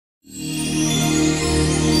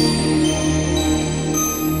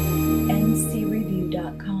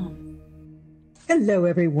Hello,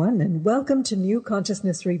 everyone, and welcome to New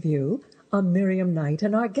Consciousness Review. I'm Miriam Knight,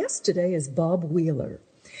 and our guest today is Bob Wheeler.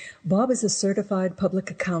 Bob is a certified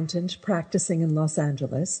public accountant practicing in Los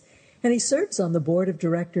Angeles, and he serves on the board of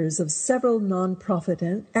directors of several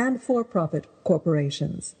nonprofit and for-profit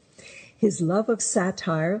corporations. His love of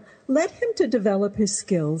satire led him to develop his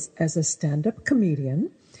skills as a stand-up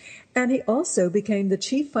comedian, and he also became the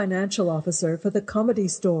chief financial officer for the Comedy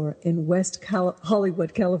Store in West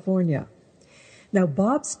Hollywood, California. Now,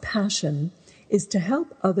 Bob's passion is to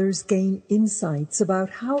help others gain insights about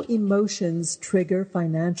how emotions trigger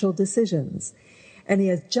financial decisions. And he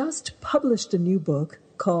has just published a new book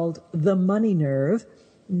called The Money Nerve,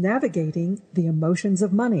 Navigating the Emotions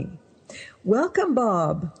of Money. Welcome,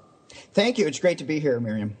 Bob. Thank you. It's great to be here,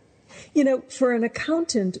 Miriam. You know, for an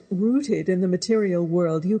accountant rooted in the material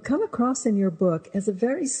world, you come across in your book as a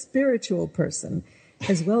very spiritual person,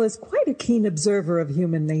 as well as quite a keen observer of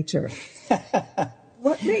human nature.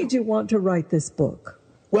 What made you want to write this book?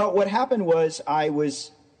 Well, what happened was I was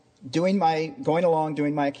doing my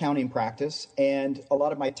accounting practice, and a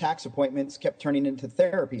lot of my tax appointments kept turning into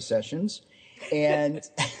therapy sessions. And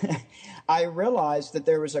I realized that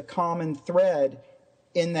there was a common thread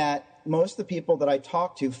in that most of the people that I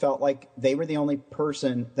talked to felt like they were the only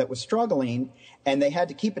person that was struggling, and they had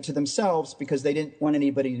to keep it to themselves because they didn't want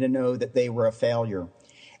anybody to know that they were a failure.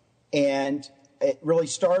 And it really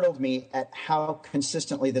startled me at how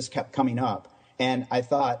consistently this kept coming up. And I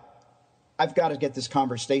thought, I've got to get this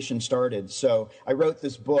conversation started. So I wrote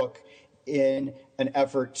this book in an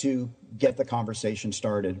effort to get the conversation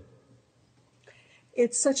started.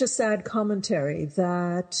 It's such a sad commentary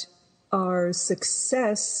that our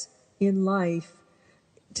success in life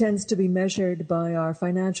tends to be measured by our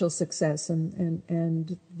financial success,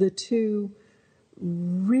 and the two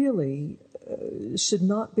really should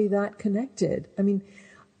not be that connected. I mean,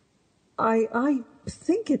 I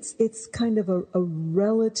think it's kind of a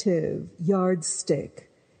relative yardstick.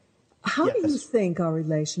 How do you think our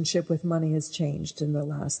relationship with money has changed in the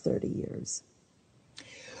last 30 years?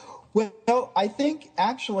 Well, I think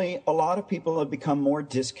actually a lot of people have become more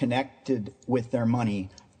disconnected with their money,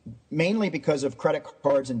 mainly because of credit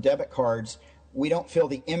cards and debit cards. We don't feel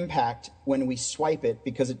the impact when we swipe it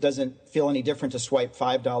because it doesn't feel any different to swipe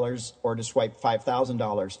 $5 or to swipe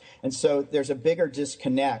 $5,000. And so there's a bigger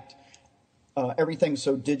disconnect. Everything's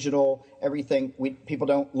so digital. People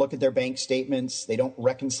don't look at their bank statements. They don't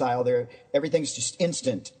reconcile everything's just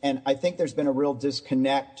instant. And I think there's been a real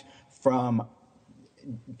disconnect from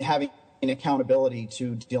having an accountability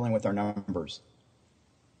to dealing with our numbers.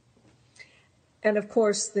 And of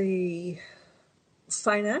course, the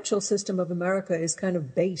financial system of America is kind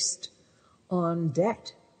of based on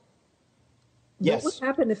debt. Yes. What would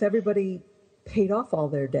happen if everybody paid off all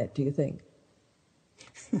their debt, do you think?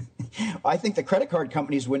 I think the credit card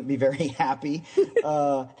companies wouldn't be very happy.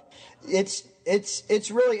 It's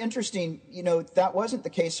really interesting. You know, that wasn't the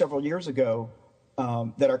case several years ago,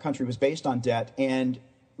 that our country was based on debt. And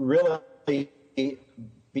really,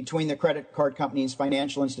 between the credit card companies,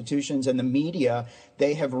 financial institutions, and the media,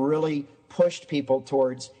 they have really pushed people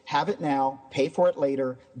towards have it now, pay for it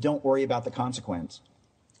later, don't worry about the consequence.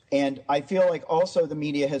 And I feel like also the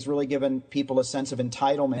media has really given people a sense of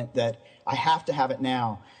entitlement that I have to have it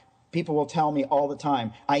now. People will tell me all the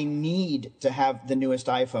time, I need to have the newest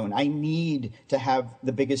iPhone. I need to have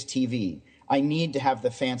the biggest TV. I need to have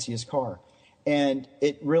the fanciest car. And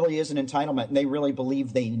it really is an entitlement, and they really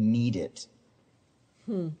believe they need it.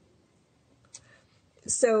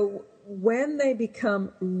 So when they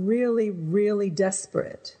become really, really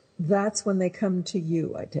desperate, that's when they come to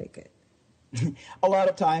you, I take it. A lot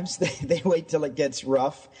of times they wait till it gets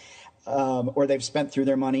rough, or they've spent through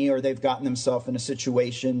their money, or they've gotten themselves in a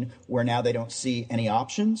situation where now they don't see any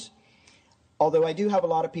options. Although I do have a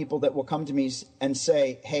lot of people that will come to me and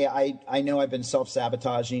say, hey, I know I've been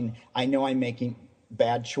self-sabotaging. I know I'm making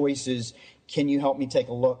bad choices. Can you help me take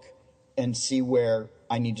a look and see where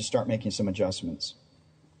I need to start making some adjustments?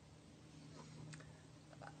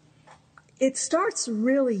 It starts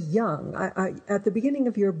really young. At the beginning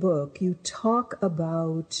of your book, you talk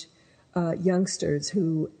about youngsters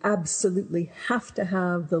who absolutely have to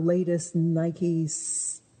have the latest Nike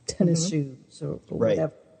tennis shoes or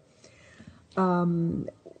whatever.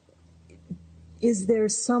 Is there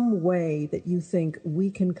some way that you think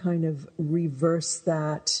we can kind of reverse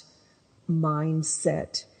that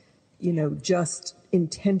mindset, you know, just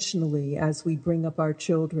intentionally as we bring up our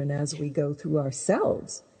children, as we go through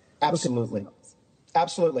ourselves? Absolutely.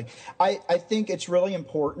 Absolutely. I think it's really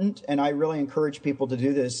important, and I really encourage people to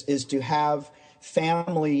do this, is to have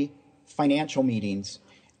family financial meetings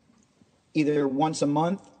either once a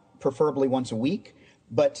month, preferably once a week,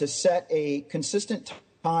 but to set a consistent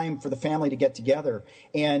time for the family to get together.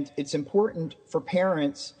 And it's important for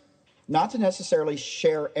parents not to necessarily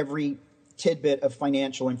share every tidbit of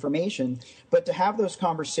financial information, but to have those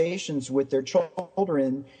conversations with their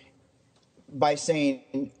children by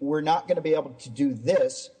saying, we're not going to be able to do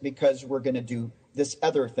this because we're going to do this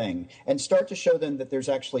other thing, and start to show them that there's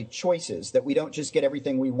actually choices, that we don't just get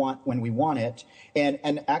everything we want when we want it, and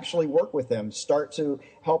actually work with them, start to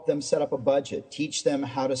help them set up a budget, teach them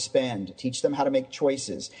how to spend, teach them how to make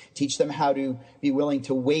choices, teach them how to be willing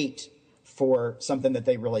to wait for something that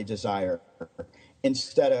they really desire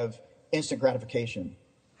instead of instant gratification.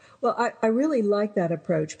 Well, I really like that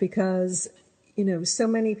approach because, so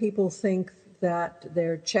many people think that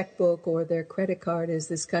their checkbook or their credit card is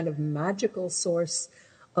this kind of magical source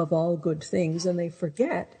of all good things, and they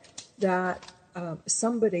forget that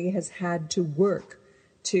somebody has had to work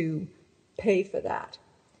to pay for that.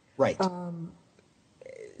 Right.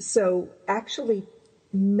 So actually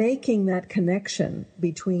making that connection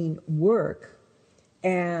between work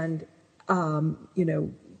and,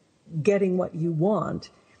 getting what you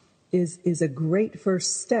want is a great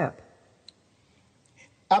first step.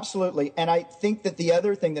 Absolutely. And I think that the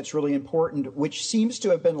other thing that's really important, which seems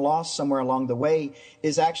to have been lost somewhere along the way,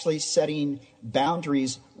 is actually setting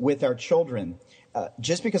boundaries with our children.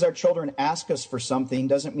 Just because our children ask us for something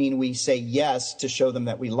doesn't mean we say yes to show them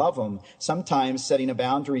that we love them. Sometimes setting a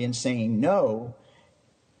boundary and saying no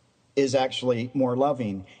is actually more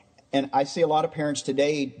loving. And I see a lot of parents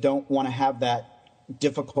today don't want to have that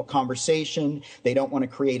difficult conversation. They don't want to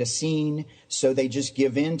create a scene, so they just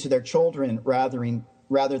give in to their children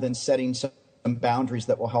rather than setting some boundaries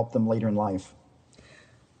that will help them later in life.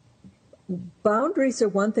 Boundaries are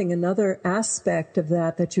one thing. Another aspect of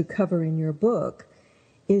that you cover in your book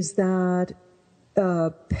is that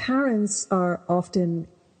parents are often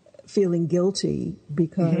feeling guilty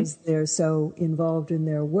because they're so involved in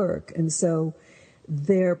their work. And so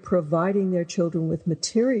they're providing their children with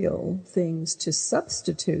material things to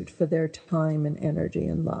substitute for their time and energy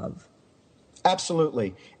and love.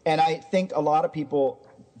 Absolutely. And I think a lot of people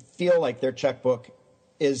feel like their checkbook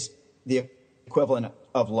is the equivalent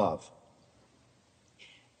of love.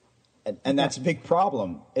 And that's a big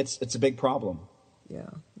problem. It's a big problem. Yeah,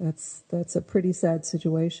 that's a pretty sad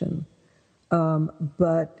situation.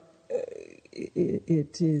 But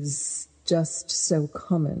it is just so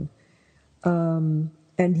common.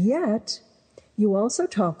 And yet, you also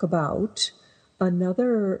talk about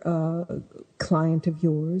another client of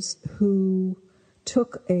yours who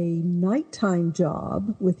took a nighttime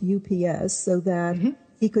job with UPS so that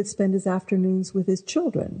he could spend his afternoons with his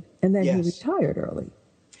children, and then he retired early.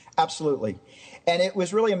 Absolutely. And it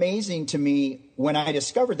was really amazing to me when I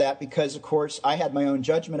discovered that because, of course, I had my own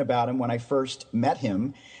judgment about him when I first met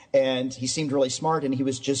him, and he seemed really smart, and he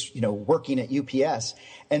was just, working at UPS.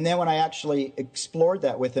 And then when I actually explored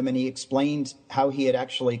that with him and he explained how he had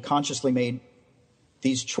actually consciously made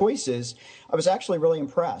these choices, I was actually really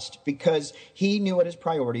impressed because he knew what his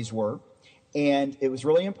priorities were. And it was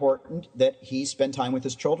really important that he spend time with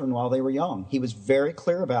his children while they were young. He was very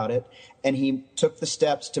clear about it, and he took the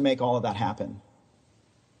steps to make all of that happen.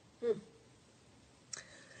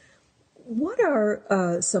 What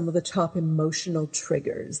are some of the top emotional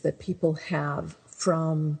triggers that people have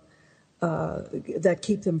from that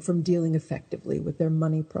keep them from dealing effectively with their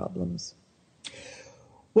money problems?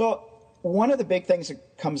 Well, one of the big things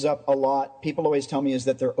that comes up a lot, people always tell me, is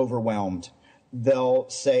that they're overwhelmed. They'll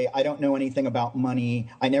say, I don't know anything about money.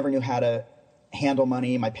 I never knew how to handle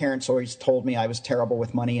money. My parents always told me I was terrible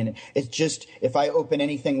with money. And it's just, if I open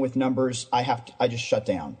anything with numbers, I just shut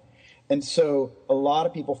down. And so a lot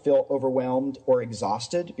of people feel overwhelmed or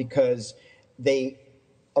exhausted because a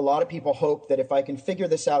lot of people hope that if I can figure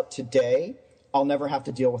this out today, I'll never have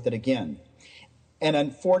to deal with it again. And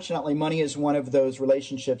unfortunately, money is one of those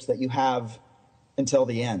relationships that you have until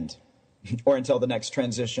the end. Or until the next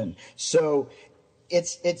transition. So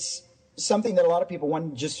it's something that a lot of people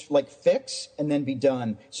want to just fix and then be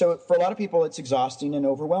done. So for a lot of people, it's exhausting and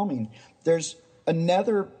overwhelming. There's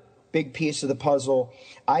another big piece of the puzzle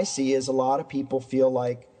I see is a lot of people feel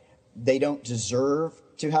like they don't deserve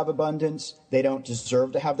to have abundance. They don't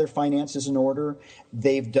deserve to have their finances in order.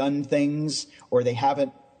 They've done things or they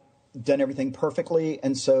haven't done everything perfectly.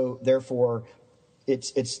 And so therefore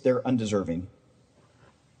they're undeserving.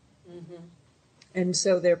 And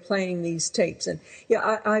so they're playing these tapes. And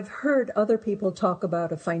I've heard other people talk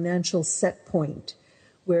about a financial set point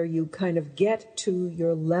where you kind of get to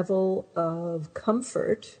your level of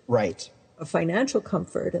comfort. Right. Of financial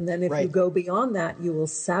comfort. And then if you go beyond that, you will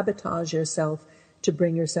sabotage yourself to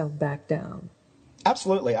bring yourself back down.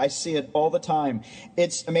 Absolutely. I see it all the time.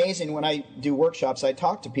 It's amazing when I do workshops, I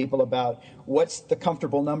talk to people about what's the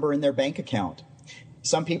comfortable number in their bank account.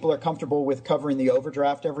 Some people are comfortable with covering the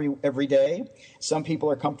overdraft every day. Some people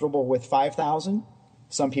are comfortable with 5,000.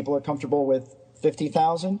 Some people are comfortable with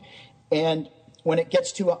 50,000. And when it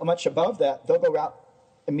gets too much above that, they'll go out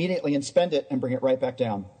immediately and spend it and bring it right back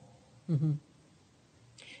down. Mm-hmm.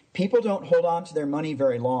 People don't hold on to their money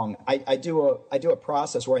very long. I do a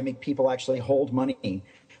process where I make people actually hold money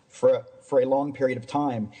for a long period of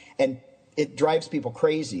time, and it drives people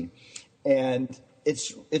crazy. And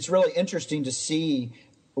it's really interesting to see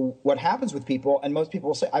what happens with people. And most people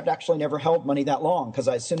will say, I've actually never held money that long, because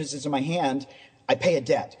as soon as it's in my hand, I pay a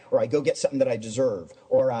debt, or I go get something that I deserve,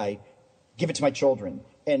 or I give it to my children.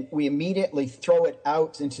 And we immediately throw it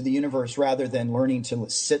out into the universe rather than learning to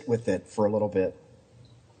sit with it for a little bit.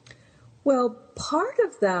 Well, part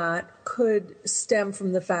of that could stem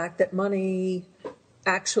from the fact that money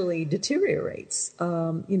actually deteriorates.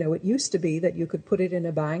 It used to be that you could put it in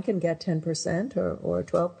a bank and get 10% or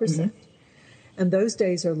 12%. Mm-hmm. And those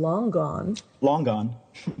days are long gone. Long gone.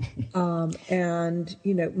 And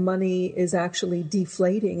money is actually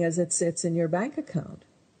deflating as it sits in your bank account.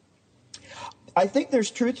 I think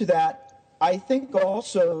there's truth to that. I think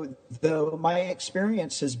also, though, my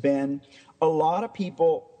experience has been a lot of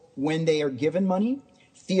people, when they are given money,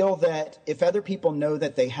 feel that if other people know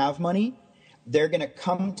that they have money, they're going to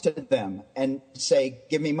come to them and say,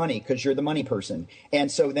 give me money because you're the money person.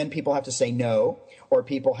 And so then people have to say no, or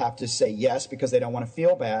people have to say yes because they don't want to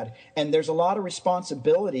feel bad. And there's a lot of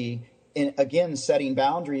responsibility in, again, setting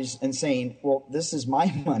boundaries and saying, well, this is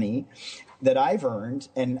my money that I've earned,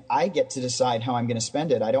 and I get to decide how I'm going to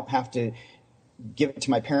spend it. I don't have to give it to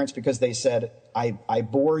my parents because they said, I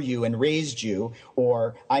bore you and raised you,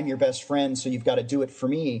 or I'm your best friend, so you've got to do it for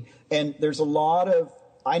me. And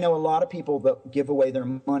I know a lot of people that give away their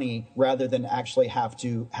money rather than actually have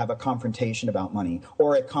to have a confrontation about money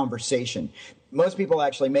or a conversation. Most people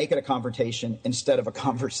actually make it a confrontation instead of a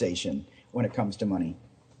conversation when it comes to money.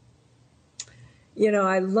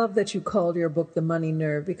 I love that you called your book The Money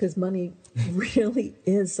Nerve, because money really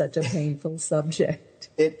is such a painful subject.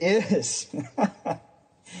 It is.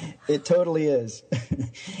 It totally is.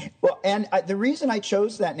 Well, and the reason I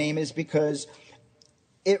chose that name is because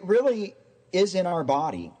it really is in our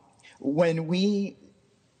body. When we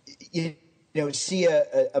see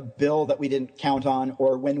a bill that we didn't count on,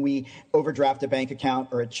 or when we overdraft a bank account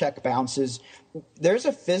or a check bounces, there's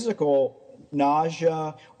a physical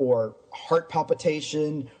nausea or heart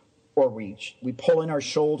palpitation, or we pull in our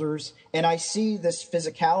shoulders. And I see this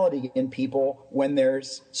physicality in people when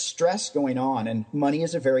there's stress going on, and money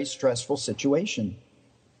is a very stressful situation.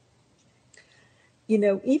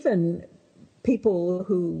 Even people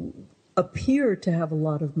who appear to have a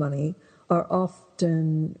lot of money are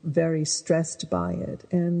often very stressed by it.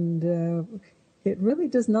 And it really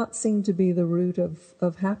does not seem to be the root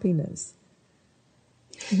of happiness.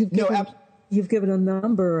 You've given a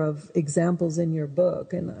number of examples in your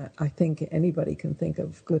book, and I think anybody can think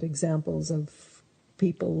of good examples of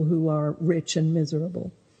people who are rich and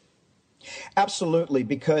miserable. Absolutely,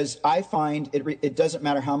 because I find it doesn't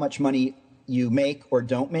matter how much money you make or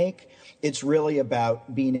don't make. It's really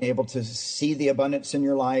about being able to see the abundance in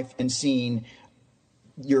your life and seeing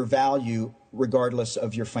your value regardless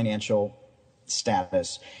of your financial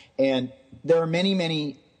status. And there are many,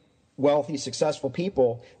 many wealthy, successful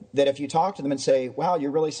people that if you talk to them and say, wow,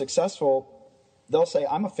 you're really successful, they'll say,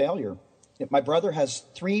 I'm a failure. My brother has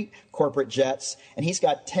 3 corporate jets, and he's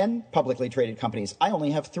got 10 publicly traded companies. I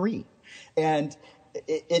only have 3. And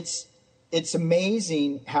it's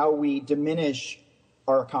amazing how we diminish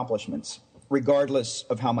our accomplishments, regardless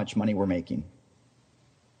of how much money we're making.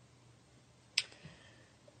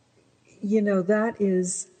 That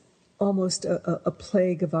is almost a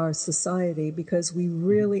plague of our society, because we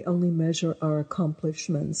really only measure our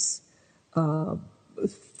accomplishments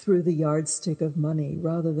through the yardstick of money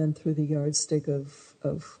rather than through the yardstick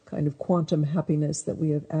of kind of quantum happiness that we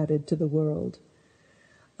have added to the world.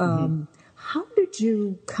 How did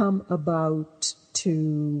you come about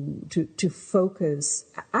to focus?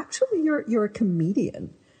 Actually, you're a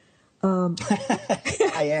comedian.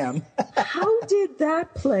 I am. How did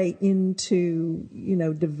that play into,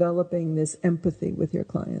 developing this empathy with your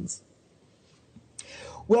clients?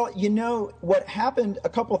 Well, what happened, a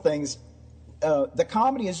couple things. The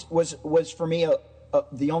comedy was for me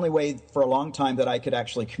the only way for a long time that I could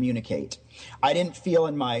actually communicate. I didn't feel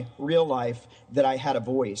in my real life that I had a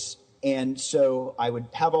voice. And so I would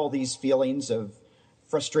have all these feelings of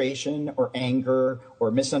frustration or anger or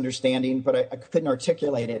misunderstanding, but I couldn't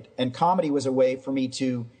articulate it. And comedy was a way for me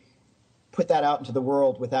to put that out into the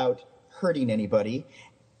world without hurting anybody.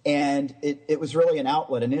 And it was really an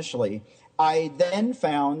outlet initially. I then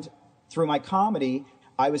found through my comedy,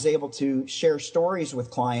 I was able to share stories with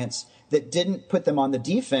clients that didn't put them on the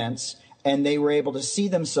defense, and they were able to see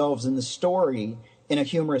themselves in the story in a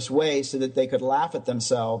humorous way so that they could laugh at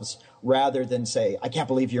themselves rather than say, I can't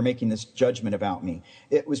believe you're making this judgment about me.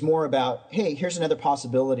 It was more about, hey, here's another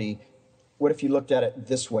possibility. What if you looked at it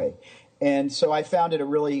this way? And so I found it a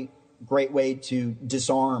really great way to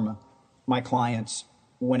disarm my clients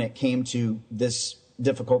when it came to this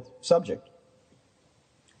difficult subject.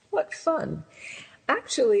 What fun.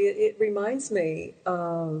 Actually, it reminds me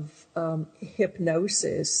of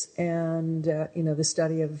hypnosis and, the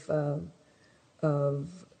study of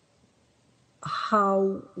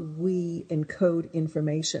how we encode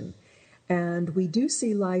information. And we do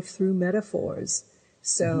see life through metaphors.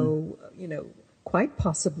 So, quite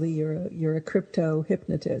possibly you're a crypto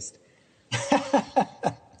hypnotist.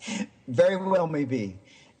 Very well may be.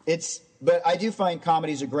 But I do find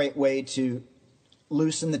comedy is a great way to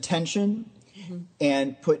loosen the tension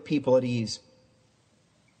and put people at ease.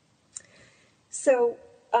 So,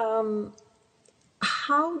 what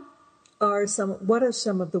are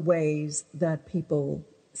some of the ways that people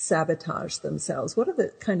sabotage themselves? What are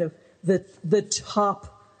the kind of the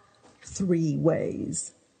top 3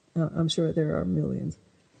 ways? I'm sure there are millions.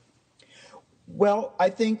 Well, I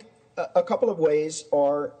think a couple of ways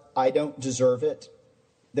are I don't deserve it.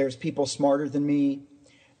 There's people smarter than me.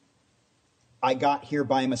 I got here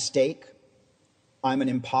by mistake. I'm an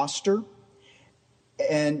imposter.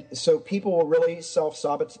 And so people will really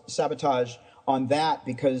self-sabotage on that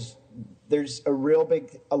because there's a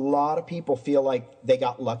lot of people feel like they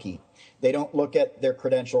got lucky. They don't look at their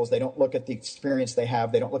credentials. They don't look at the experience they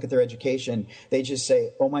have. They don't look at their education. They just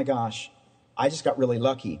say, oh my gosh, I just got really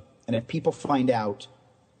lucky. And if people find out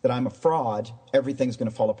that I'm a fraud, everything's going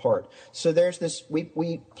to fall apart. So there's this,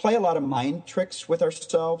 we play a lot of mind tricks with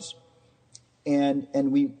ourselves.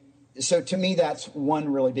 So to me, that's one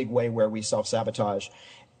really big way where we self-sabotage.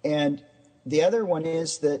 And the other one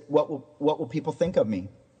is that what will people think of me?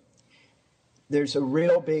 There's a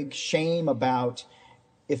real big shame about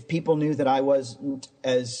if people knew that I wasn't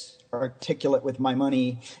as articulate with my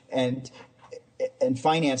money and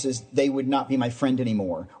finances, they would not be my friend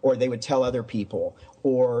anymore, or they would tell other people,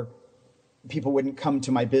 or people wouldn't come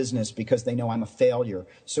to my business because they know I'm a failure.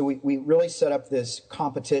 So we really set up this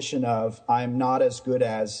competition of I'm not as good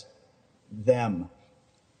as them.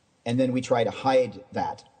 And then we try to hide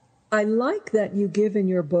that. I like that you give in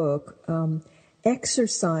your book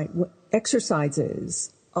exercises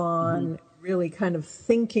on really kind of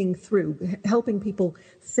thinking through, helping people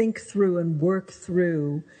think through and work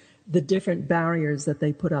through the different barriers that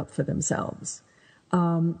they put up for themselves.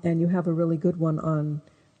 And you have a really good one on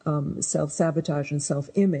self-sabotage and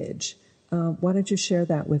self-image. Why don't you share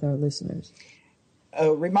that with our listeners?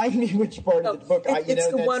 Remind me which part of the book. It's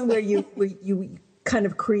the one where you kind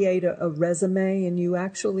of create a resume and you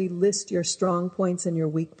actually list your strong points and your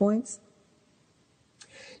weak points.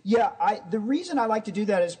 Yeah, the reason I like to do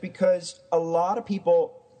that is because a lot of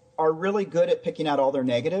people are really good at picking out all their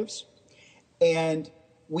negatives. And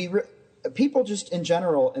people just in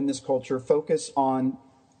general in this culture focus on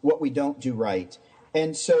what we don't do right.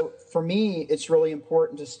 And so for me, it's really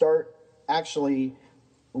important to start actually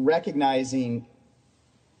recognizing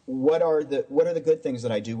what are the good things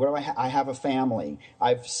that I do? What do I have a family.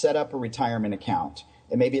 I've set up a retirement account,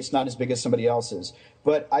 and maybe it's not as big as somebody else's.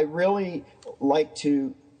 But I really like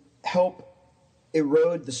to help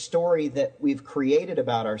erode the story that we've created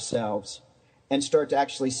about ourselves and start to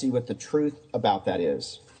actually see what the truth about that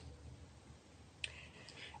is.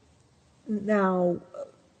 Now,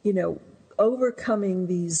 overcoming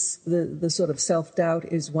the sort of self-doubt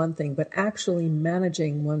is one thing, but actually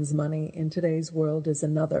managing one's money in today's world is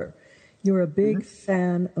another. You're a big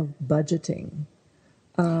fan of budgeting.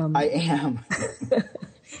 I am.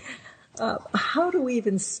 How do we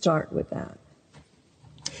even start with that?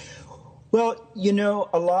 Well,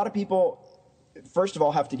 a lot of people, first of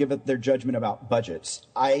all, have to give it their judgment about budgets.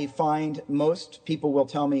 I find most people will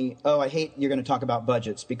tell me, oh, I hate you're going to talk about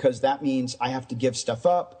budgets because that means I have to give stuff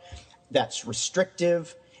up. That's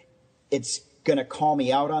restrictive. It's going to call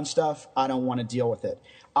me out on stuff. I don't want to deal with it.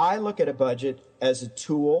 I look at a budget as a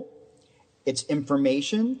tool. It's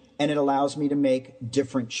information, and it allows me to make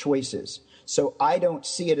different choices. So I don't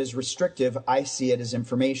see it as restrictive. I see it as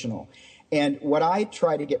informational. And what I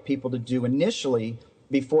try to get people to do initially,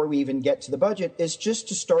 before we even get to the budget, is just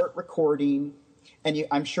to start recording. And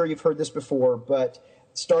I'm sure you've heard this before, but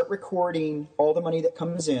start recording all the money that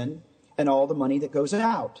comes in and all the money that goes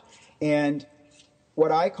out. And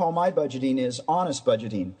what I call my budgeting is honest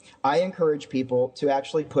budgeting. I encourage people to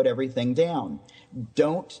actually put everything down.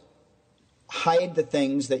 Don't hide the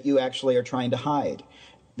things that you actually are trying to hide.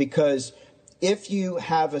 Because if you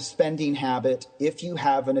have a spending habit, if you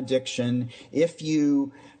have an addiction, if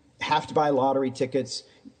you have to buy lottery tickets,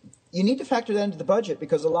 you need to factor that into the budget,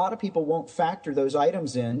 because a lot of people won't factor those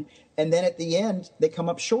items in. And then at the end, they come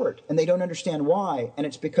up short and they don't understand why. And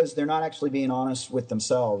it's because they're not actually being honest with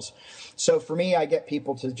themselves. So for me, I get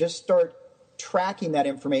people to just start tracking that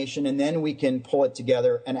information, and then we can pull it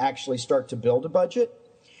together and actually start to build a budget.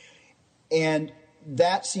 And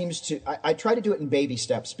that seems to, I try to do it in baby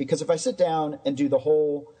steps, because if I sit down and do the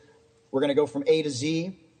whole, we're going to go from A to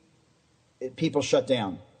Z, people shut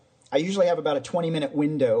down. I usually have about a 20-minute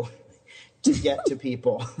window to get to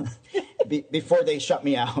people before they shut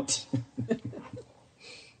me out.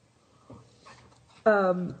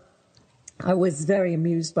 I was very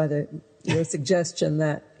amused by your suggestion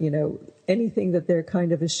that, anything that they're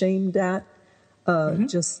kind of ashamed at,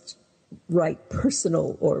 just write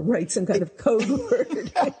personal or write some kind of code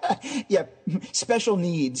word. Yeah, special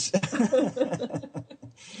needs.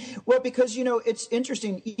 Well, because, it's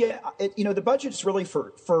interesting. Yeah, the budget's really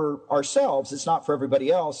for ourselves. It's not for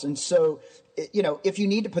everybody else. And so, if you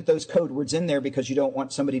need to put those code words in there because you don't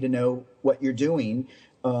want somebody to know what you're doing,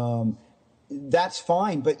 that's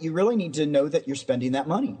fine. But you really need to know that you're spending that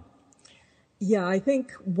money. Yeah, I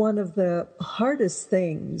think one of the hardest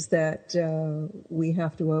things that we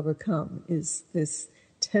have to overcome is this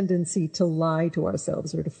tendency to lie to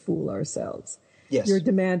ourselves or to fool ourselves. Yes. You're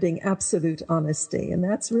demanding absolute honesty, and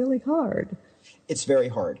that's really hard. It's very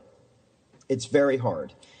hard. It's very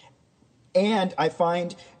hard. And I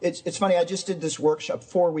find, it's funny, I just did this workshop,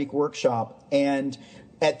 4-week workshop, and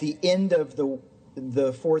at the end of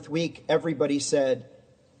the fourth week, everybody said,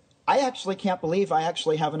 I actually can't believe I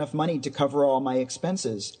actually have enough money to cover all my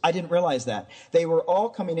expenses. I didn't realize that. They were all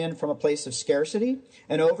coming in from a place of scarcity,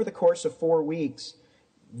 and over the course of 4 weeks,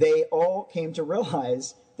 they all came to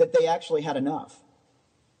realize that they actually had enough.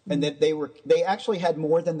 And that they actually had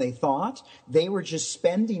more than they thought. They were just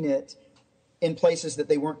spending it in places that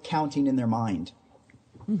they weren't counting in their mind.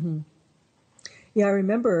 Mm-hmm. Yeah, I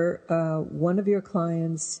remember one of your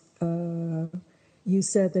clients, you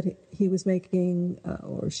said that he was making,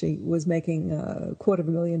 or she was making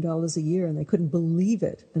 $250,000 a year, and they couldn't believe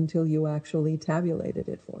it until you actually tabulated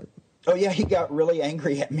it for them. Oh, yeah, he got really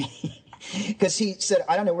angry at me because he said,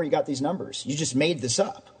 I don't know where you got these numbers. You just made this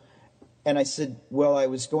up. And I said, well, I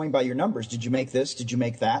was going by your numbers. Did you make this? Did you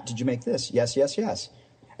make that? Did you make this? Yes, yes, yes.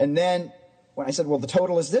 And then when I said, well, the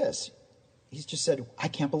total is this, he just said, I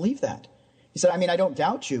can't believe that. He said, I don't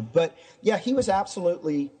doubt you. But yeah, he was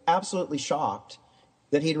absolutely, absolutely shocked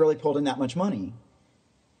that he'd really pulled in that much money.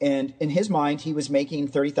 And in his mind, he was making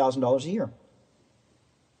 $30,000 a year.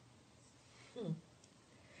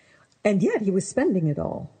 And yet he was spending it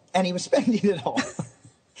all. And he was spending it all.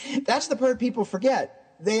 That's the part people forget.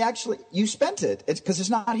 You spent it. It's because it's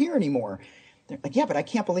not here anymore. They're like, yeah, but I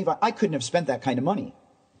can't believe I couldn't have spent that kind of money.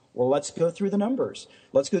 Well, let's go through the numbers.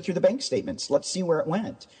 Let's go through the bank statements. Let's see where it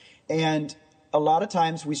went. And a lot of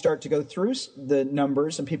times we start to go through the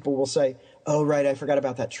numbers and people will say, oh, right, I forgot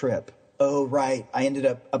about that trip. Oh, right, I ended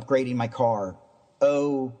up upgrading my car.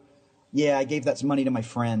 Oh, yeah, I gave that money to my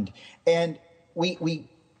friend. And we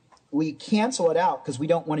cancel it out because we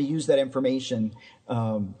don't want to use that information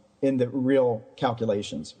in the real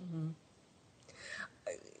calculations. Mm-hmm.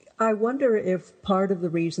 I wonder if part of the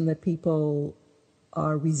reason that people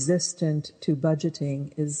are resistant to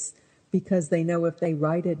budgeting is because they know if they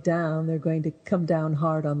write it down, they're going to come down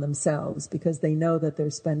hard on themselves because they know that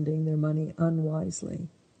they're spending their money unwisely.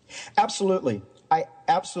 Absolutely. I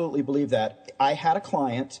absolutely believe that. I had a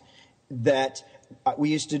client that we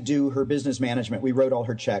used to do her business management. We wrote all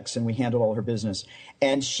her checks and we handled all her business.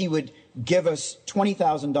 And she would give us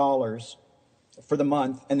 $20,000 for the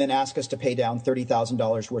month and then ask us to pay down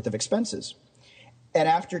 $30,000 worth of expenses. And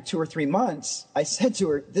after 2 or 3 months, I said to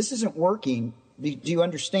her, this isn't working. Do you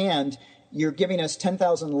understand? You're giving us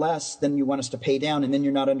 $10,000 less than you want us to pay down, and then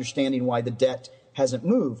you're not understanding why the debt hasn't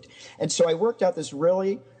moved. And so I worked out this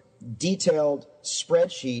really detailed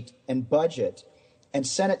spreadsheet and budget and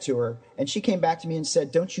sent it to her, and she came back to me and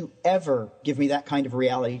said, don't you ever give me that kind of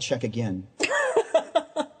reality check again.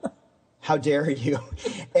 How dare you?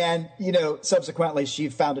 And, subsequently she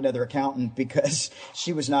found another accountant because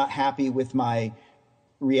she was not happy with my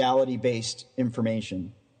reality-based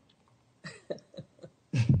information.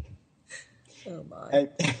 Oh, my.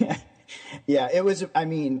 Yeah, it was,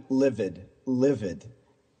 livid.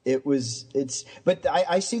 But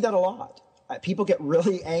I see that a lot. people get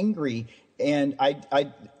really angry, and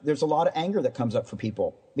there's a lot of anger that comes up for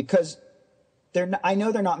people because I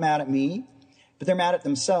know they're not mad at me, but they're mad at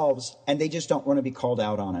themselves, and they just don't want to be called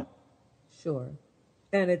out on it. Sure.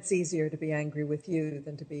 And it's easier to be angry with you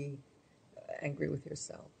than to be angry with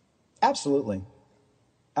yourself. Absolutely.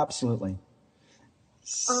 Absolutely.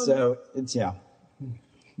 So it's, yeah.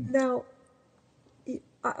 Now,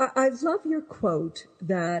 I love your quote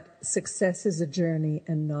that success is a journey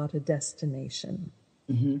and not a destination.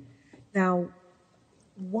 Mm-hmm. Now,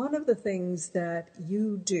 one of the things that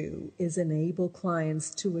you do is enable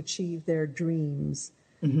clients to achieve their dreams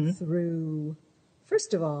through,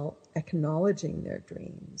 first of all, acknowledging their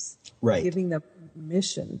dreams, right, giving them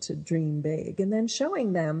permission to dream big, and then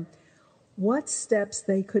showing them what steps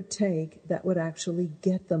they could take that would actually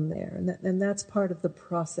get them there. And that's part of the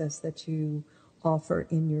process that you offer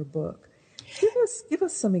in your book. Give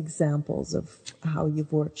us some examples of how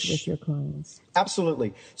you've worked with your clients.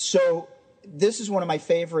 Absolutely. So this is one of my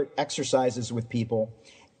favorite exercises with people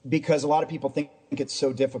because a lot of people think it's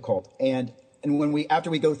so difficult. And when after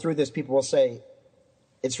we go through this, people will say,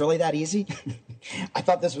 it's really that easy? I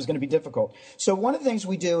thought this was going to be difficult. So one of the things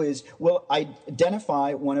we do is we'll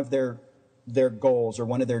identify one of their goals or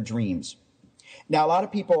one of their dreams. Now, a lot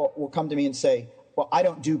of people will come to me and say, well, I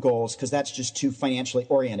don't do goals because that's just too financially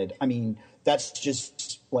oriented. I mean, that's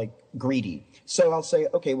just like greedy. So I'll say,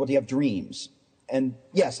 okay, well, do you have dreams? And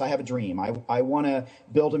yes, I have a dream. I want to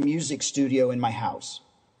build a music studio in my house.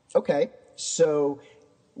 Okay, so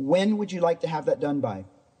when would you like to have that done by?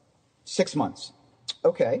 6 months.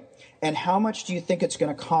 Okay, and how much do you think it's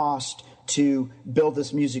going to cost to build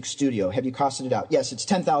this music studio? Have you costed it out? Yes, it's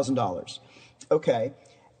 $10,000. Okay,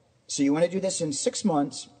 so you want to do this in 6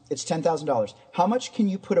 months. It's $10,000. How much can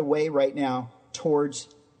you put away right now towards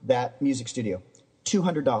that music studio?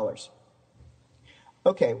 $200.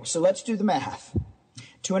 Okay, so let's do the math.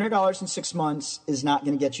 $200 in 6 months is not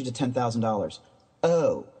going to get you to $10,000.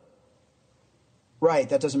 Oh, right,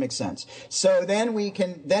 that doesn't make sense. So then we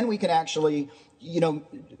can actually,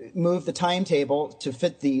 move the timetable to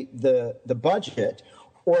fit the budget.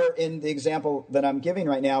 Or in the example that I'm giving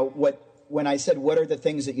right now, when I said, what are the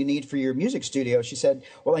things that you need for your music studio? She said,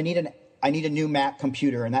 well, I need a new Mac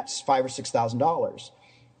computer, and that's $5,000 or $6,000.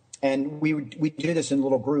 And we do this in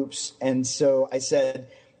little groups. And so I said,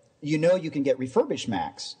 you can get refurbished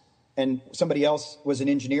Macs. And somebody else was an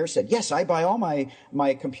engineer, said, yes, I buy all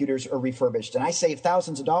my computers are refurbished, and I save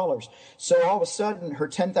thousands of dollars. So all of a sudden, her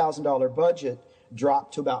 $10,000 budget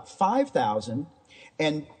dropped to about $5,000,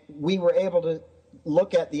 and we were able to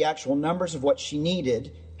look at the actual numbers of what she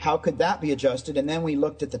needed. How could that be adjusted? And then we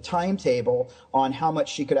looked at the timetable on how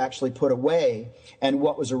much she could actually put away and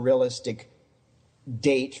what was a realistic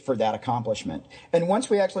date for that accomplishment. And once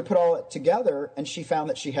we actually put all it together and she found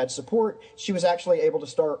that she had support, she was actually able to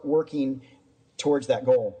start working towards that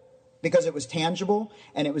goal because it was tangible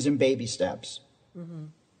and it was in baby steps. Mm-hmm.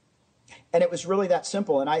 And it was really that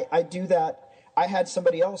simple. And I do that. I had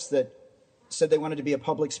somebody else that said they wanted to be a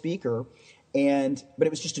public speaker, but it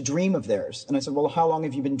was just a dream of theirs. And I said, well, how long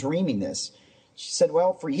have you been dreaming this? She said,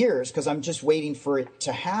 well, for years, because I'm just waiting for it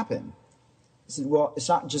to happen. I said, well, it's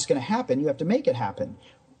not just going to happen. You have to make it happen.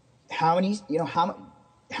 How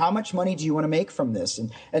much money do you want to make from this?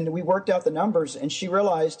 And we worked out the numbers, and she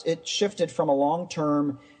realized it shifted from a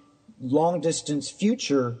long-term, long-distance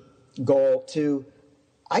future goal to,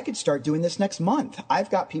 I could start doing this next month. I've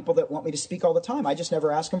got people that want me to speak all the time. I just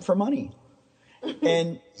never ask them for money.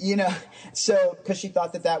 And, so because she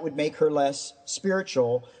thought that would make her less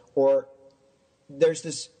spiritual, or there's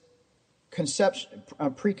this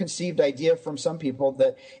preconceived idea from some people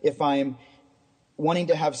that if I'm wanting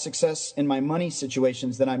to have success in my money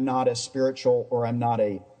situations, then I'm not as spiritual or I'm not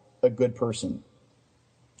a good person,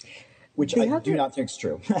 which I do not think is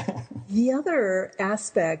true. The other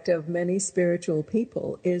aspect of many spiritual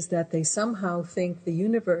people is that they somehow think the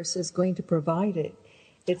universe is going to provide it.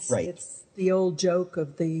 It's the old joke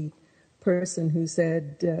of the person who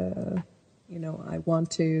said, I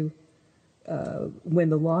want to win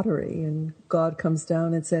the lottery, and God comes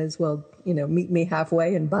down and says, well, meet me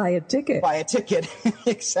halfway and buy a ticket. Buy a ticket.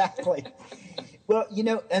 Exactly. Well,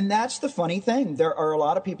 and that's the funny thing. There are a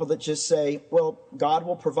lot of people that just say, well, God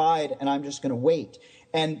will provide and I'm just going to wait.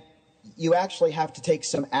 And you actually have to take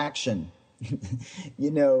some action.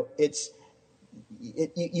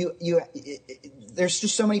 There's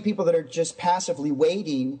just so many people that are just passively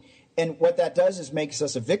waiting. And what that does is makes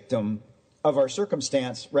us a victim of our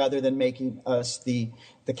circumstance rather than making us the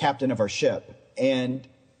captain of our ship. And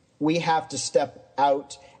we have to step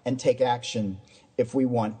out and take action if we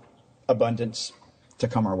want abundance to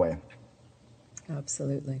come our way.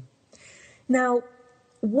 Absolutely. Now,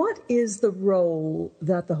 what is the role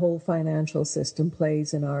that the whole financial system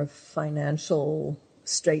plays in our financial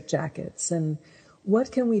straitjackets, and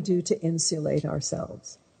what can we do to insulate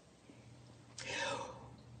ourselves?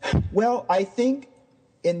 Well, I think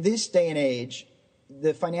in this day and age,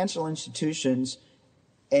 the financial institutions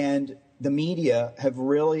and the media have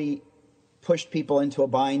really pushed people into a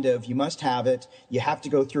bind of, you must have it, you have to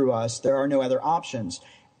go through us, there are no other options.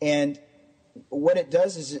 And what it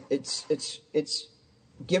does is it's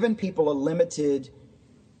given people a limited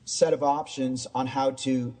set of options on how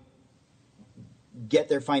to get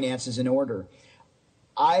their finances in order.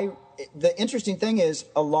 The interesting thing is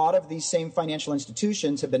a lot of these same financial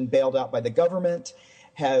institutions have been bailed out by the government,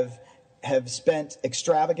 have spent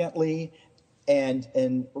extravagantly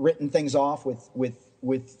and written things off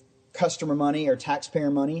with customer money or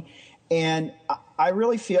taxpayer money. And I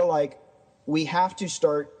really feel like we have to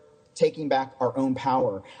start taking back our own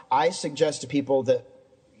power. I suggest to people that,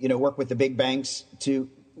 work with the big banks to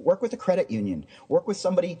work with a credit union, work with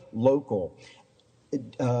somebody local,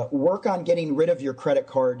 work on getting rid of your credit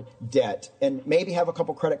card debt, and maybe have a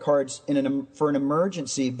couple credit cards for an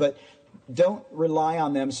emergency, but don't rely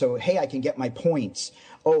on them. So, hey, I can get my points.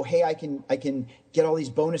 Oh, hey, I can get all these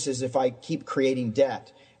bonuses if I keep creating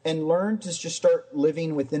debt. And learn to just start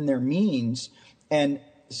living within their means and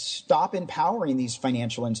stop empowering these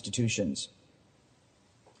financial institutions.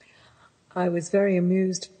 I was very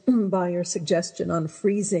amused by your suggestion on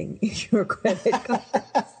freezing your credit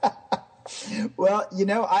cards. Well,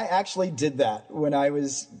 I actually did that when I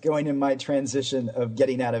was going in my transition of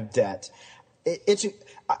getting out of debt.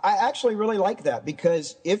 I actually really like that,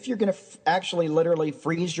 because if you're going to actually literally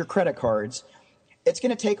freeze your credit cards, it's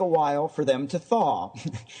going to take a while for them to thaw.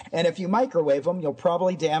 And if you microwave them, you'll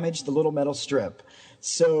probably damage the little metal strip.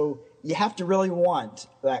 So you have to really want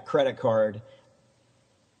that credit card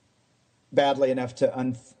badly enough to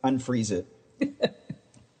unfreeze it.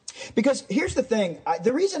 Because here's the thing.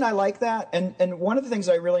 The reason I like that, and one of the things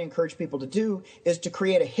I really encourage people to do, is to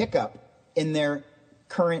create a hiccup in their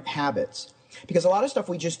current habits. Because a lot of stuff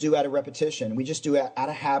we just do out of repetition. We just do it out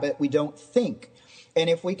of habit. We don't think. And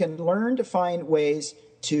if we can learn to find ways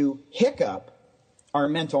to hiccup our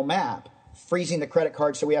mental map, freezing the credit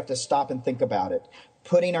card so we have to stop and think about it,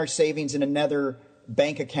 putting our savings in another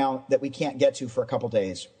bank account that we can't get to for a couple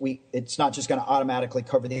days. It's not just going to automatically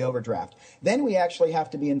cover the overdraft. Then we actually have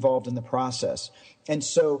to be involved in the process. And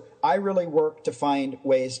so I really work to find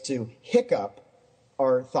ways to hiccup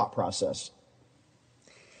our thought process.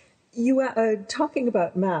 You talking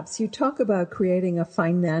about maps, you talk about creating a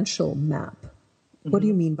financial map. What do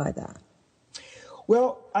you mean by that?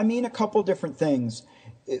 Well, I mean a couple different things.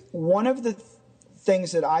 One of the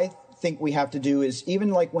things that I think we have to do is,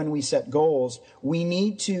 even like when we set goals, we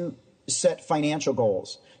need to set financial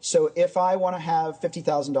goals. So if I want to have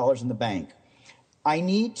 $50,000 in the bank, I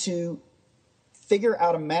need to figure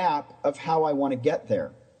out a map of how I want to get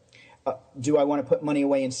there. Do I want to put money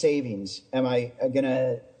away in savings? Am I going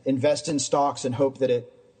to invest in stocks and hope that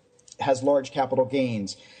it has large capital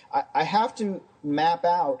gains? I have to map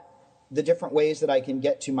out the different ways that I can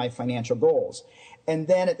get to my financial goals. And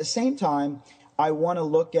then at the same time, I want to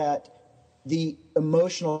look at the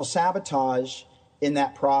emotional sabotage in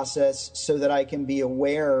that process so that I can be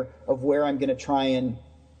aware of where I'm going to try and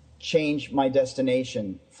change my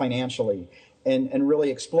destination financially, and really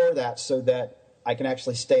explore that so that I can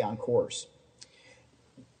actually stay on course.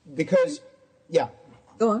 Because, yeah.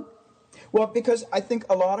 Go on. Well, because I think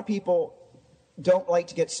a lot of people don't like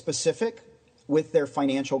to get specific with their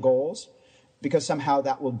financial goals, because somehow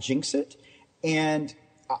that will jinx it. And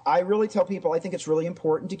I really tell people, I think it's really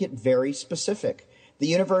important to get very specific. The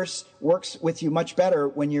universe works with you much better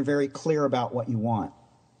when you're very clear about what you want.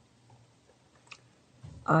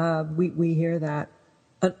 We hear that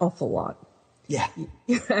an awful lot. Yeah.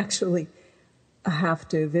 You actually have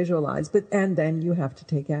to visualize, and then you have to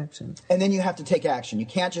take action. And then you have to take action. You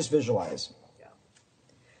can't just visualize. Yeah.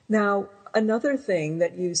 Now, another thing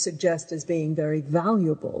that you suggest as being very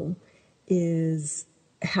valuable is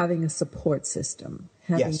having a support system,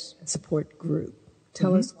 having Yes. a support group.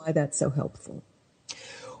 Tell us why that's so helpful.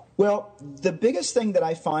 Well, the biggest thing that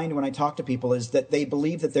I find when I talk to people is that they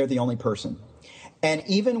believe that they're the only person. And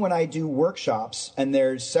even when I do workshops and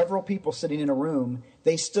there's several people sitting in a room,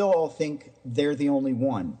 they still all think they're the only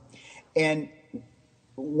one. And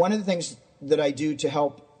one of the things that I do to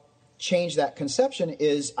help change that conception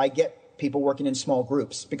is I get people working in small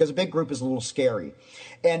groups, because a big group is a little scary.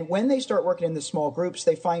 And when they start working in the small groups,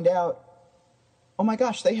 they find out, oh my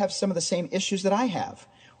gosh, they have some of the same issues that I have.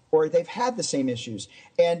 or they've had the same issues.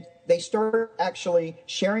 And they start actually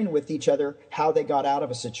sharing with each other how they got out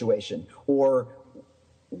of a situation, or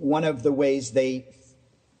one of the ways they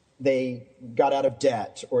got out of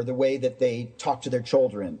debt, or the way that they talk to their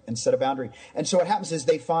children and set a boundary. And so what happens is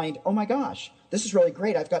they find, oh my gosh, this is really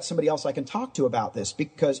great. I've got somebody else I can talk to about this,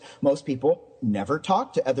 because most people never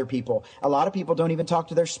talk to other people. A lot of people don't even talk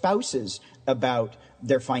to their spouses about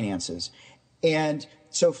their finances. And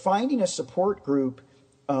so finding a support group,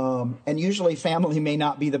 and usually family may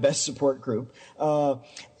not be the best support group,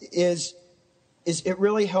 is it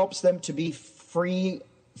really helps them to be free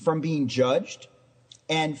from being judged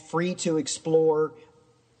and free to explore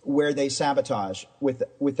where they sabotage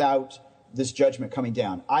without this judgment coming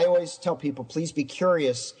down. I always tell people, please be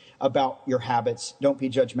curious about your habits. Don't be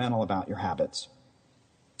judgmental about your habits.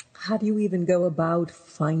 How do you even go about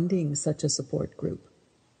finding such a support group?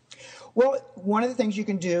 Well, one of the things you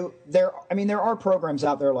can do, there are programs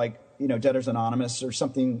out there like, Debtors Anonymous or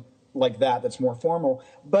something like that that's more formal.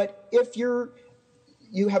 But if you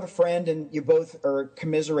have a friend and you both are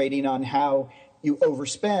commiserating on how you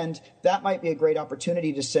overspend, that might be a great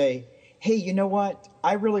opportunity to say, hey, you know what?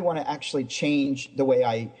 I really want to actually change the way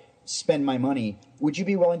I spend my money. Would you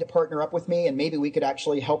be willing to partner up with me? And maybe we could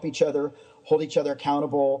actually help each other, hold each other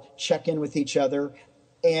accountable, check in with each other.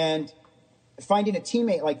 And finding a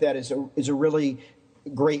teammate like that is a really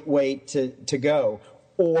great way to go.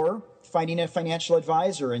 Or finding a financial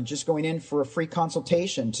advisor and just going in for a free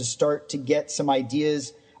consultation to start to get some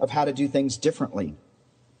ideas of how to do things differently.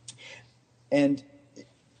 And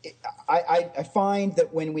I find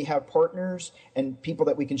that when we have partners and people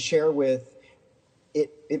that we can share with,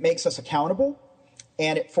 it makes us accountable,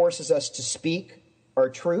 and it forces us to speak our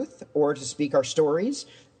truth or to speak our stories,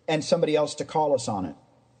 and somebody else to call us on it.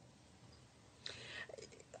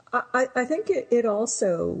 I think it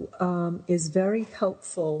also is very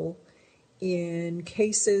helpful in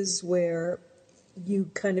cases where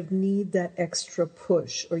you kind of need that extra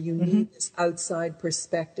push, or you need this outside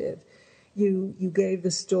perspective. You gave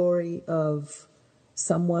the story of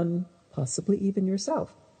someone, possibly even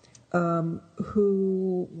yourself,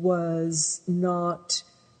 who was not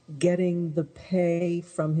getting the pay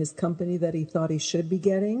from his company that he thought he should be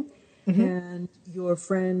getting. And your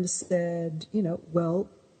friend said, well,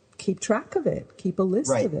 keep track of it. Keep a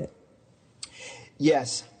list of it.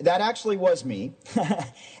 Yes, that actually was me.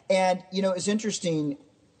 And, it's interesting.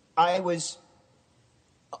 I was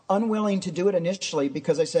unwilling to do it initially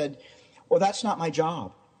because I said, well, that's not my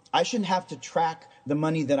job. I shouldn't have to track the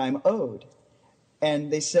money that I'm owed. And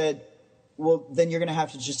they said, well, then you're going to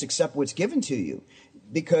have to just accept what's given to you.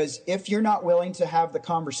 Because if you're not willing to have the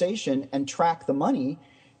conversation and track the money,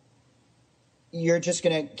 you're just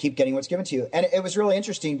going to keep getting what's given to you. And it was really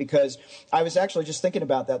interesting because I was actually just thinking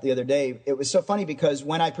about that the other day. It was so funny because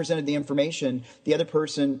when I presented the information, the other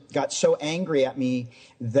person got so angry at me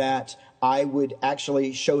that I would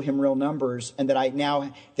actually show him real numbers, and that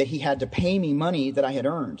he had to pay me money that I had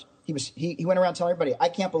earned. He went around telling everybody, I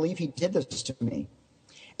can't believe he did this to me.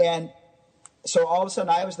 And so all of a sudden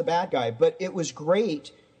I was the bad guy. But it was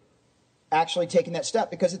great actually taking that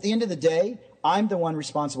step, because at the end of the day, I'm the one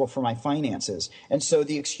responsible for my finances. And so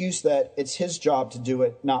the excuse that it's his job to do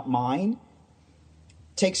it, not mine,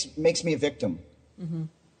 makes me a victim.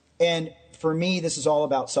 And for me, this is all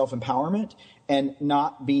about self-empowerment and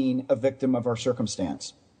not being a victim of our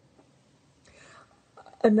circumstance.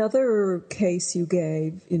 Another case you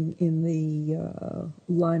gave in the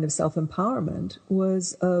line of self-empowerment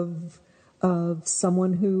was of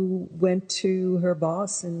someone who went to her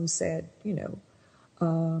boss and said,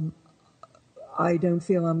 I don't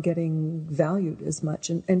feel I'm getting valued as much.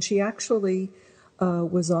 And she actually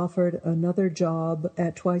was offered another job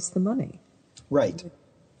at twice the money. Right.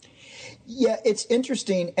 Yeah, it's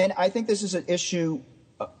interesting. And I think this is an issue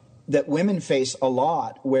that women face a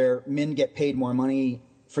lot, where men get paid more money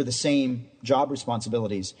for the same job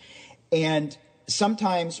responsibilities. And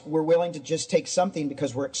sometimes we're willing to just take something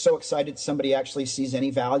because we're so excited somebody actually sees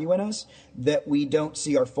any value in us that we don't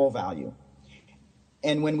see our full value.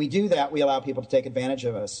 And when we do that, we allow people to take advantage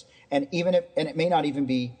of us. And it may not even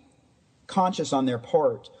be conscious on their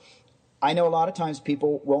part. I know a lot of times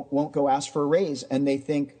people won't go ask for a raise, and they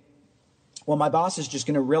think, well, my boss is just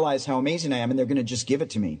going to realize how amazing I am, and they're going to just give it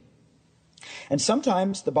to me. And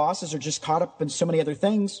sometimes the bosses are just caught up in so many other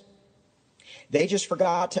things, they just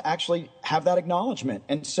forgot to actually have that acknowledgement.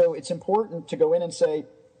 And so it's important to go in and say,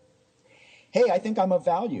 hey, I think I'm of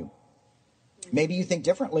value. Maybe you think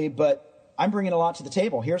differently, but I'm bringing a lot to the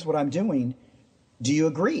table. Here's what I'm doing. Do you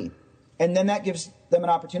agree? And then that gives them an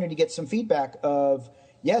opportunity to get some feedback of,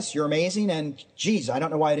 yes, you're amazing, and geez, I don't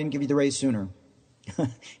know why I didn't give you the raise sooner.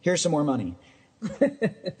 Here's some more money.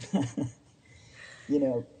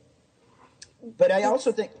 But I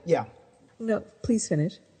also think, yeah. No, please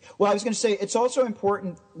finish. Well, I was going to say, it's also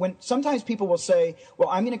important when sometimes people will say, well,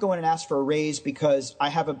 I'm going to go in and ask for a raise because I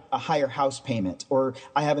have a higher house payment, or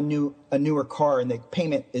I have a newer car and the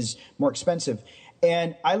payment is more expensive.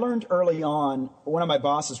 And I learned early on, one of my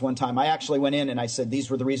bosses one time, I actually went in and I said, these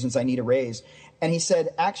were the reasons I need a raise. And he said,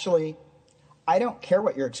 actually, I don't care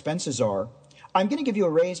what your expenses are. I'm going to give you a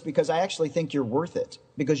raise because I actually think you're worth it,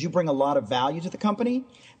 because you bring a lot of value to the company,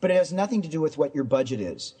 but it has nothing to do with what your budget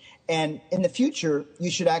is. And in the future, you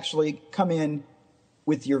should actually come in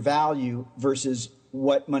with your value versus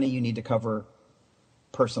what money you need to cover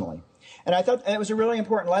personally. And I thought that was a really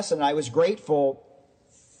important lesson. I was grateful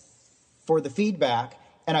for the feedback,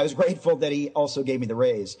 and I was grateful that he also gave me the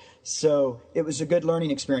raise. So it was a good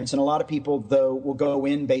learning experience. And a lot of people, though, will go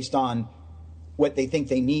in based on what they think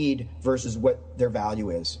they need versus what their value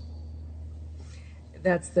is.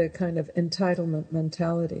 That's the kind of entitlement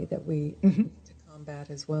mentality that we need to combat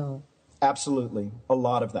as well. Absolutely. A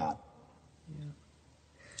lot of that. Yeah.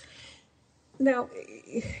 Now,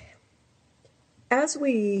 as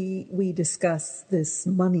we discuss this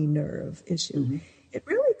money nerve issue, it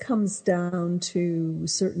really comes down to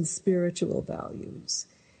certain spiritual values.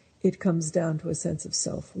 It comes down to a sense of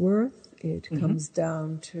self-worth. It comes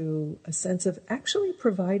down to a sense of actually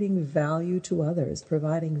providing value to others,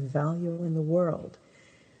 providing value in the world.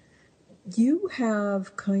 You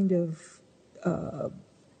have kind of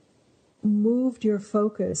moved your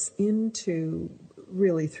focus into,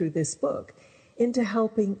 really through this book, into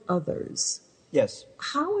helping others. Yes.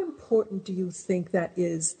 How important do you think that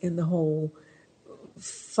is in the whole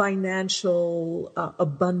financial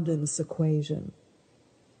abundance equation?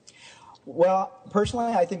 Well,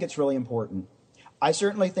 personally, I think it's really important. I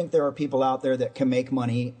certainly think there are people out there that can make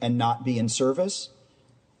money and not be in service.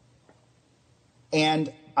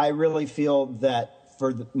 And I really feel that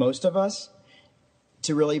for most of us,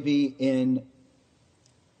 to really be in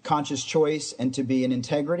conscious choice and to be in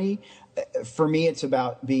integrity, for me, it's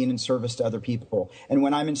about being in service to other people. And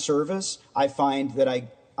when I'm in service, I find that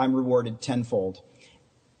I'm rewarded tenfold.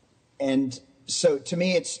 And so to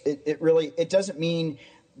me, it doesn't mean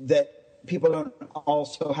that people don't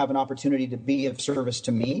also have an opportunity to be of service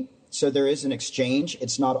to me. So there is an exchange.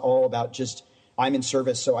 It's not all about just I'm in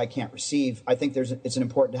service so I can't receive. I think it's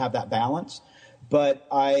important to have that balance. But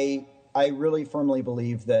I really firmly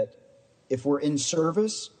believe that if we're in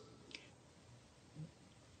service,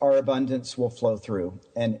 our abundance will flow through.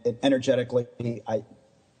 And energetically, I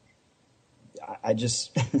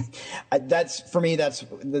just, that's, for me,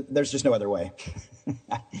 there's just no other way.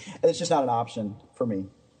 It's just not an option for me.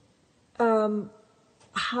 When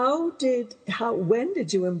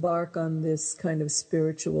did you embark on this kind of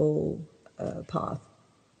spiritual path?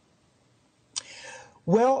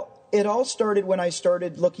 Well, it all started when I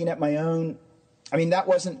started looking at my own. I mean, that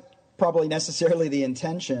wasn't probably necessarily the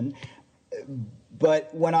intention,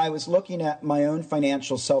 but when I was looking at my own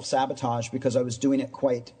financial self-sabotage, because I was doing it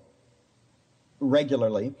quite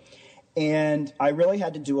regularly, and I really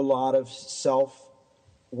had to do a lot of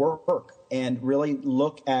self-work and really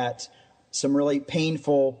look at some really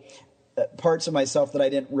painful parts of myself that I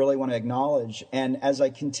didn't really want to acknowledge. And as I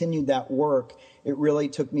continued that work, it really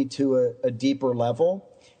took me to a deeper level.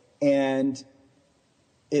 And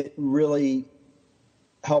it really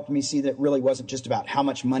helped me see that it really wasn't just about how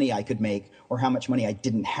much money I could make or how much money I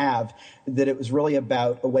didn't have, that it was really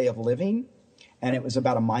about a way of living, and it was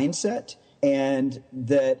about a mindset, and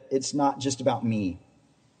that it's not just about me.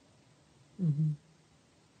 Mm-hmm.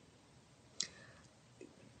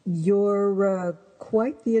 You're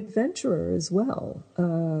quite the adventurer as well.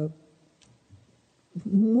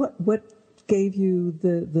 What gave you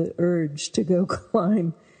the urge to go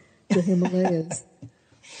climb the Himalayas?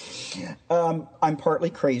 I'm partly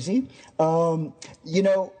crazy.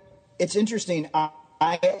 It's interesting.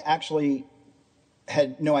 I actually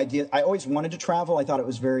had no idea. I always wanted to travel. I thought it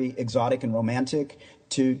was very exotic and romantic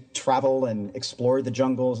to travel and explore the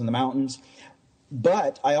jungles and the mountains.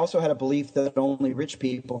 But I also had a belief that only rich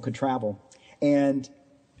people could travel. And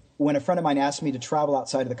when a friend of mine asked me to travel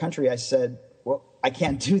outside of the country, I said, well, I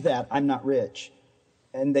can't do that. I'm not rich.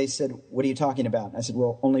 And they said, what are you talking about? I said,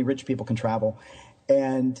 well, only rich people can travel.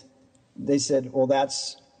 And they said, well,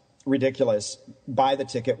 that's ridiculous. Buy the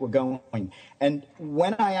ticket. We're going. And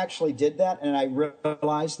when I actually did that, and I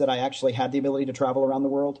realized that I actually had the ability to travel around the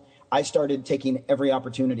world, I started taking every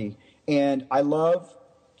opportunity. And I love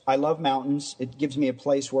mountains. It gives me a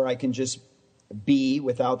place where I can just be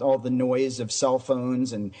without all the noise of cell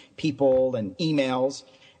phones and people and emails.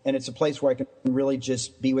 And it's a place where I can really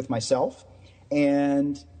just be with myself.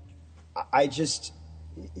 And I just,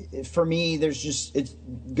 for me, it's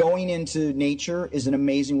going into nature is an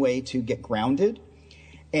amazing way to get grounded.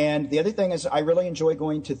 And the other thing is I really enjoy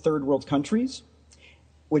going to third world countries,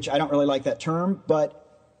 which I don't really like that term, but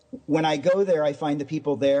when I go there, I find the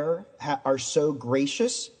people there are so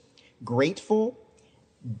gracious, grateful,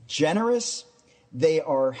 generous. They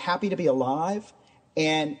are happy to be alive.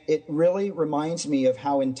 And it really reminds me of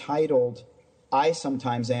how entitled I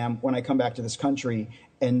sometimes am when I come back to this country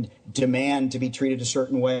and demand to be treated a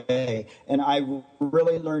certain way. And I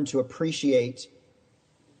really learned to appreciate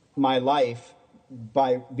my life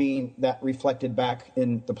by being that reflected back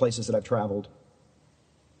in the places that I've traveled.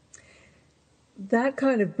 That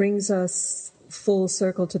kind of brings us full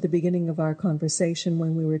circle to the beginning of our conversation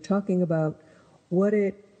when we were talking about what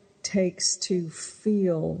it takes to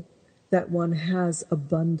feel that one has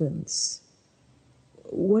abundance.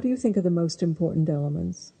 What do you think are the most important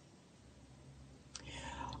elements?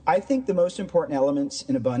 I think the most important elements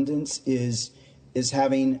in abundance is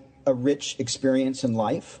having a rich experience in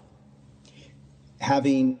life,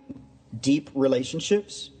 having deep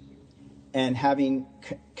relationships, and having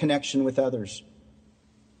connection with others.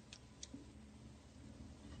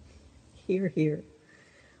 Hear, hear.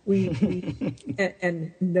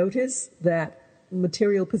 And notice that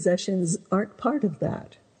material possessions aren't part of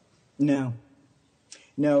that. No.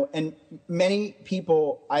 And many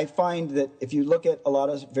people, I find that if you look at a lot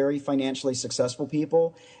of very financially successful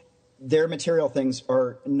people, their material things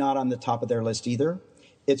are not on the top of their list either.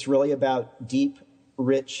 It's really about deep,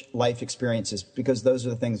 rich life experiences, because those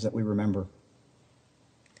are the things that we remember.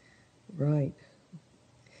 Right.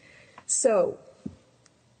 So,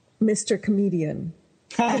 Mr. Comedian,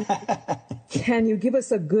 can you give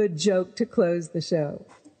us a good joke to close the show?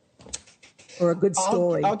 Or a good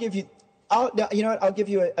story? I'll give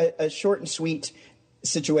you a short and sweet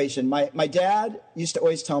situation. My dad used to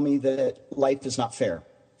always tell me that life is not fair,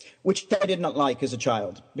 which I did not like as a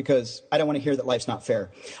child because I don't want to hear that life's not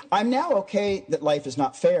fair. I'm now okay that life is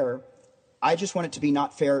not fair. I just want it to be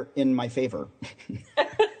not fair in my favor.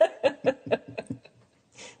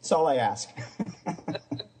 That's all I ask.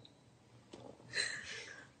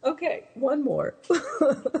 Okay, one more.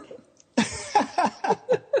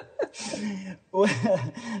 Well,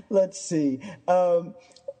 let's see. Well,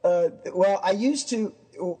 I used to,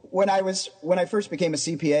 when I first became a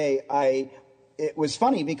CPA, it was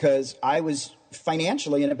funny because I was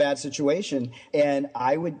financially in a bad situation, and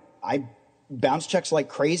I bounced checks like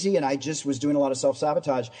crazy, and I just was doing a lot of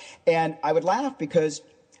self-sabotage. And I would laugh because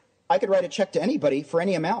I could write a check to anybody for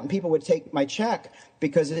any amount, and people would take my check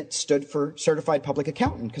because it stood for Certified Public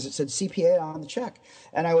Accountant, because it said CPA on the check.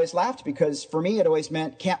 And I always laughed because for me, it always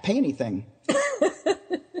meant can't pay anything.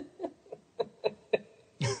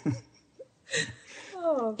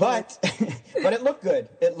 But it looked good.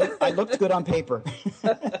 I looked good on paper.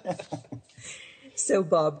 So,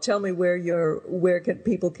 Bob, tell me where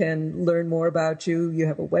people can learn more about you. You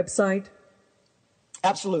have a website?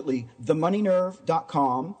 Absolutely.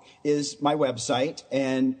 themoneynerve.com is my website,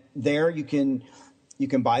 and there you can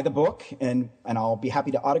buy the book, and I'll be happy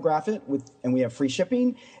to autograph it and we have free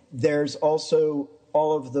shipping. There's also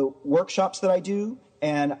all of the workshops that I do,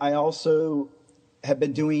 and I also have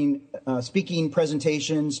been doing speaking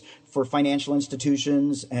presentations for financial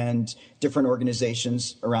institutions and different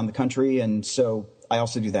organizations around the country, and so I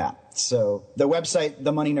also do that. So the website,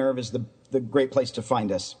 The Money Nerve, is the great place to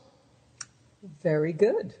find us. Very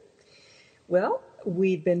good. Well,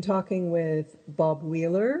 we've been talking with Bob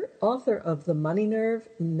Wheeler, author of The Money Nerve,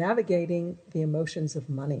 Navigating the Emotions of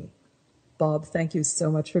Money. Bob, thank you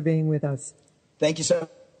so much for being with us. Thank you so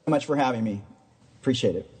much for having me.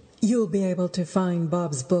 Appreciate it. You'll be able to find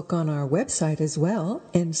Bob's book on our website as well,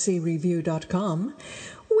 ncreview.com,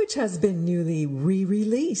 which has been newly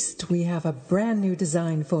re-released. We have a brand new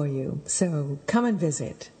design for you, so come and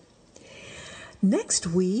visit. Next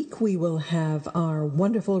week, we will have our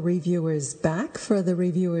wonderful reviewers back for the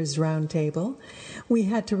Reviewers Roundtable. We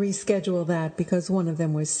had to reschedule that because one of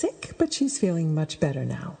them was sick, but she's feeling much better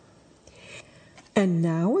now. And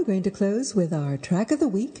now we're going to close with our track of the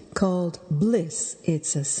week called Bliss.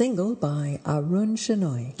 It's a single by Arun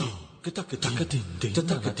Shenoy.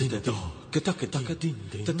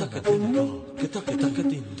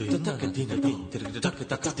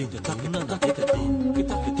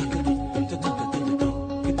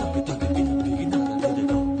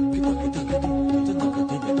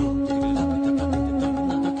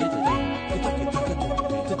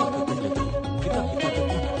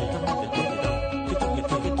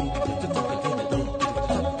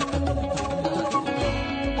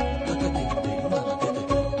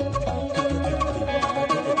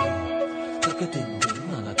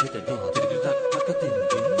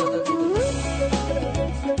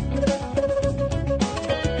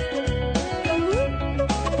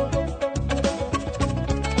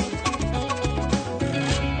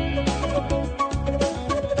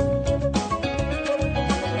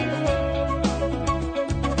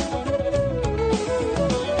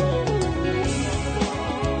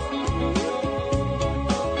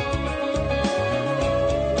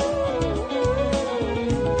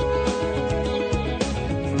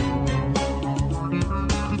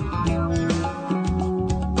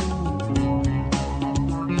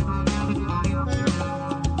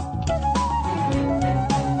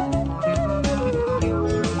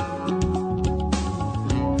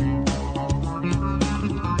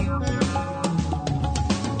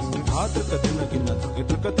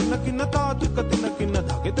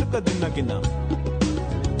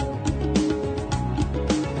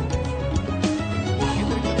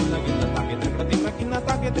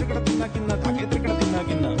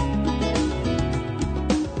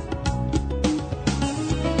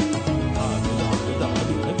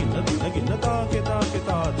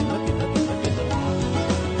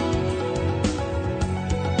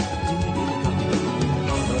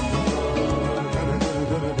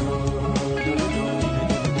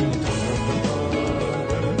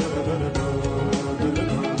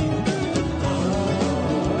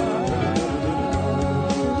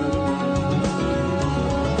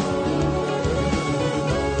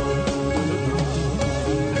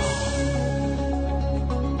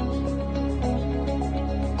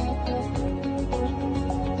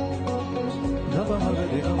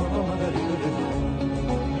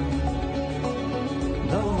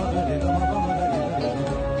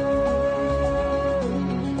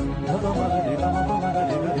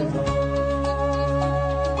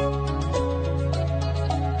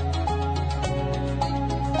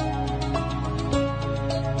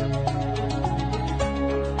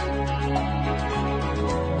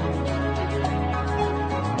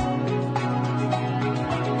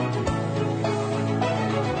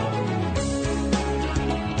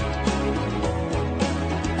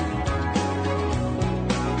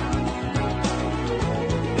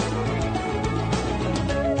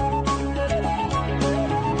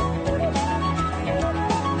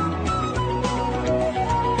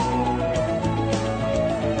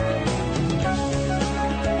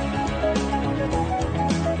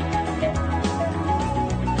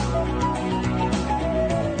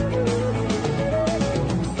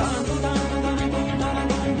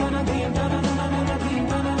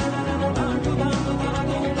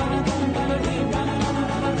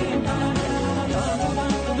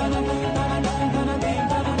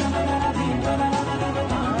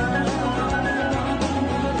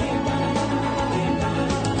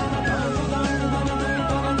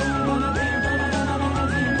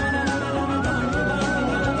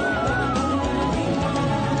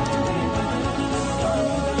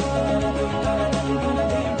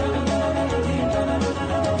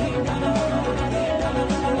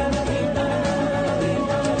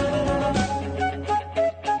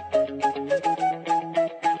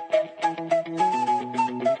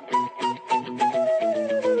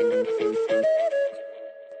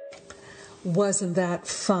 Wasn't that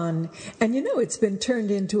fun? And you know, it's been turned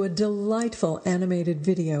into a delightful animated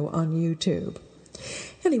video on YouTube.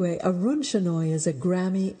 Anyway, Arun Shenoy is a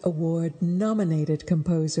Grammy Award-nominated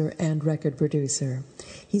composer and record producer.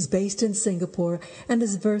 He's based in Singapore, and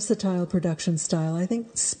his versatile production style, I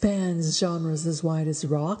think, spans genres as wide as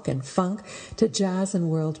rock and funk to jazz and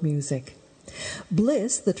world music.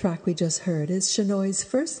 Bliss, the track we just heard, is Shenoy's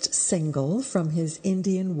first single from his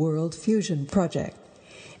Indian World Fusion project.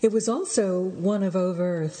 It was also one of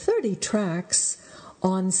over 30 tracks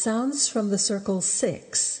on Sounds from the Circle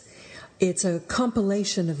 6. It's a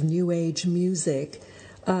compilation of New Age music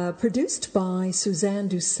produced by Suzanne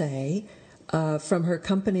Doucet from her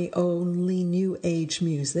company Only New Age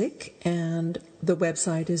Music, and the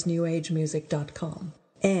website is newagemusic.com.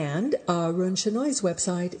 And Arun Shenoy's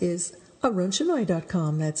website is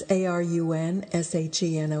arunshenoy.com. That's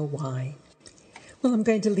ARUNSHENOY. Well, I'm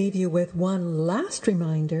going to leave you with one last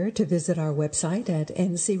reminder to visit our website at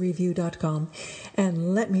ncreview.com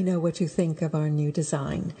and let me know what you think of our new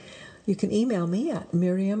design. You can email me at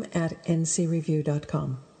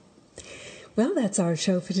miriam@ncreview.com. Well, that's our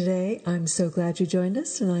show for today. I'm so glad you joined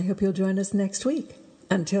us, and I hope you'll join us next week.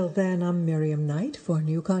 Until then, I'm Miriam Knight for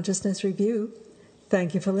New Consciousness Review.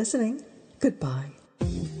 Thank you for listening. Goodbye.